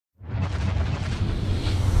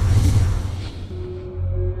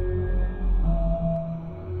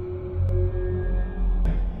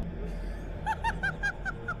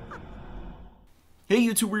Hey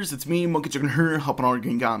YouTubers, it's me, MonkeyDragonXx, helping all our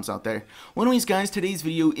green goblins out there. Well anyways guys, today's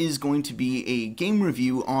video is going to be a game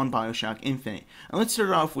review on Bioshock Infinite. And let's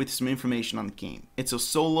start off with some information on the game. It's a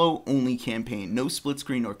solo only campaign, no split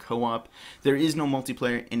screen or co-op, there is no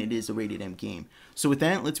multiplayer, and it is a rated M game. So with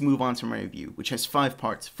that, let's move on to my review, which has 5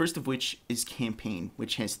 parts, first of which is campaign,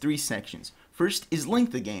 which has 3 sections. First is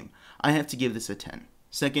length of game, I have to give this a 10.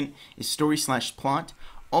 Second is story/plot,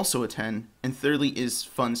 also a 10, and thirdly is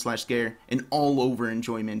fun/scare, and all over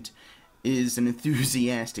enjoyment is an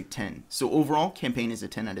enthusiastic 10. So overall, campaign is a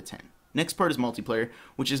 10 out of 10. Next part is multiplayer,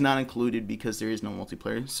 which is not included because there is no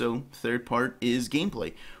multiplayer. So third part is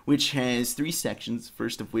gameplay, which has 3 sections,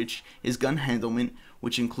 first of which is gun handlement,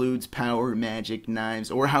 which includes power, magic, knives,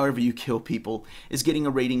 or however you kill people, is getting a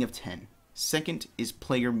rating of 10. Second is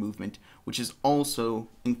player movement, which is also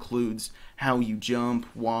includes how you jump,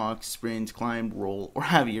 walk, sprint, climb, roll, or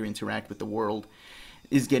how you interact with the world,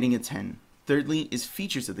 is getting a 10. Thirdly is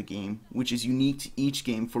features of the game, which is unique to each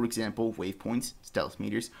game, for example, waypoints, stealth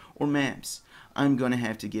meters, or maps. I'm gonna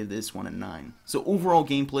have to give this one a 9. So overall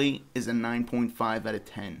gameplay is a 9.5 out of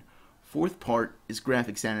 10. Fourth part is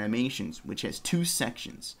graphics and animations, which has 2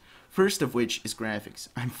 sections. First of which is graphics.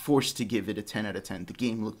 I'm forced to give it a 10 out of 10. The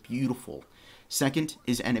game looked beautiful. Second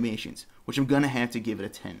is animations, which I'm gonna have to give it a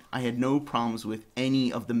 10. I had no problems with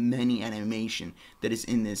any of the many animation that is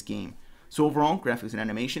in this game. So overall, graphics and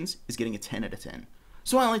animations is getting a 10 out of 10.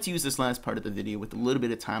 So I like to use this last part of the video with a little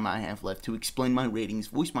bit of time I have left to explain my ratings,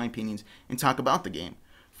 voice my opinions, and talk about the game.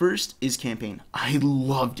 First is campaign. I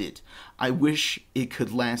loved it. I wish it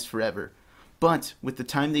could last forever. But with the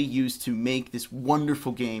time they used to make this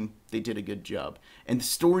wonderful game, they did a good job. And the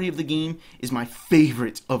story of the game is my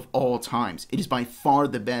favorite of all times. It is by far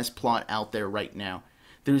the best plot out there right now.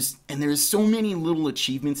 There's so many little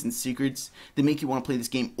achievements and secrets that make you want to play this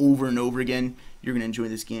game over and over again. You're going to enjoy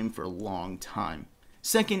this game for a long time.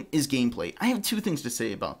 Second is gameplay. I have 2 things to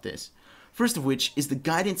say about this. First of which is the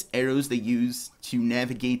guidance arrows they use to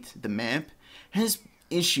navigate the map has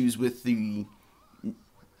issues with the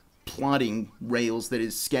plotting rails that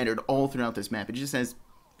is scattered all throughout this map. It just has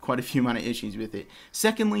quite a few amount of issues with it.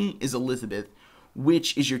 Secondly is Elizabeth,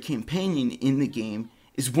 which is your companion in the game,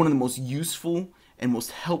 is one of the most useful and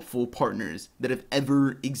most helpful partners that have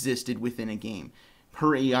ever existed within a game.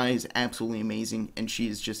 Her AI is absolutely amazing, and she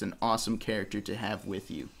is just an awesome character to have with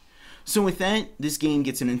you. So with that, this game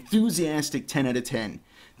gets an enthusiastic 10 out of 10.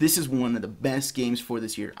 This is one of the best games for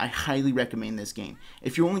this year. I highly recommend this game.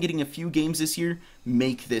 If you're only getting a few games this year,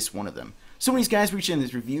 make this one of them. So anyways guys, reaching end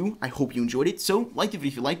this review. I hope you enjoyed it. So like the video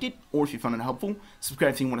if you liked it, or if you found it helpful.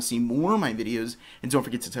 Subscribe if you want to see more of my videos, and don't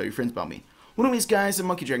forget to tell your friends about me. Well anyways guys, I'm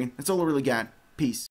Monkey Dragon. That's all I really got. Peace.